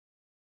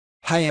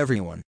Hi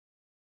everyone.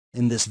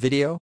 In this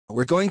video,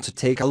 we're going to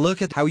take a look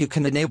at how you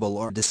can enable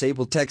or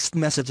disable text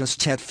messages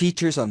chat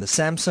features on the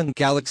Samsung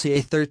Galaxy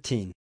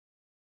A13.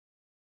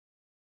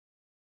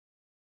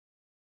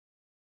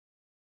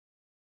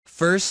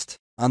 First,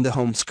 on the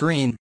home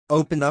screen,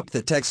 open up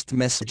the text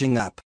messaging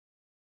app.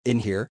 In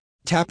here,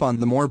 tap on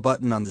the More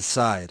button on the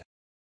side.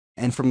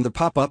 And from the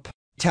pop-up,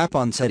 tap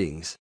on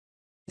Settings.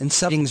 In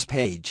Settings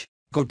page,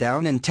 go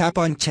down and tap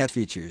on Chat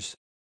Features.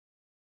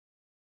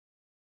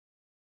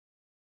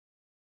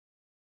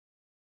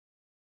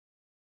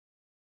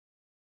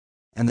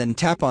 And then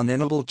tap on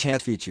Enable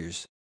Chat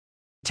Features.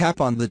 Tap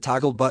on the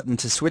toggle button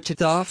to switch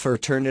it off or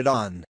turn it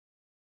on.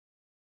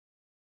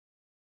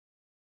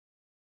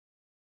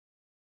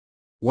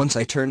 Once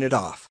I turn it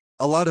off,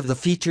 a lot of the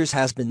features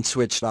has been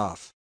switched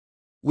off.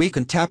 We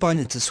can tap on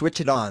it to switch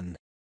it on.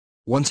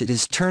 Once it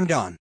is turned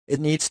on, it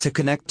needs to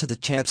connect to the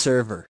chat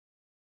server.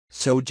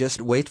 So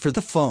just wait for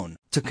the phone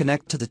to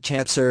connect to the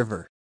chat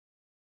server.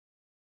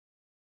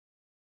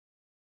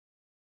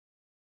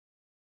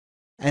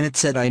 And it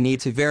said I need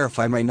to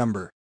verify my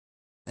number.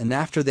 And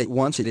after that,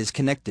 once it is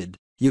connected,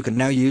 you can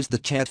now use the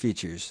chat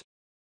features.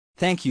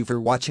 Thank you for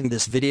watching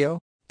this video.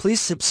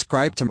 Please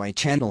subscribe to my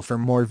channel for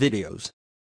more videos.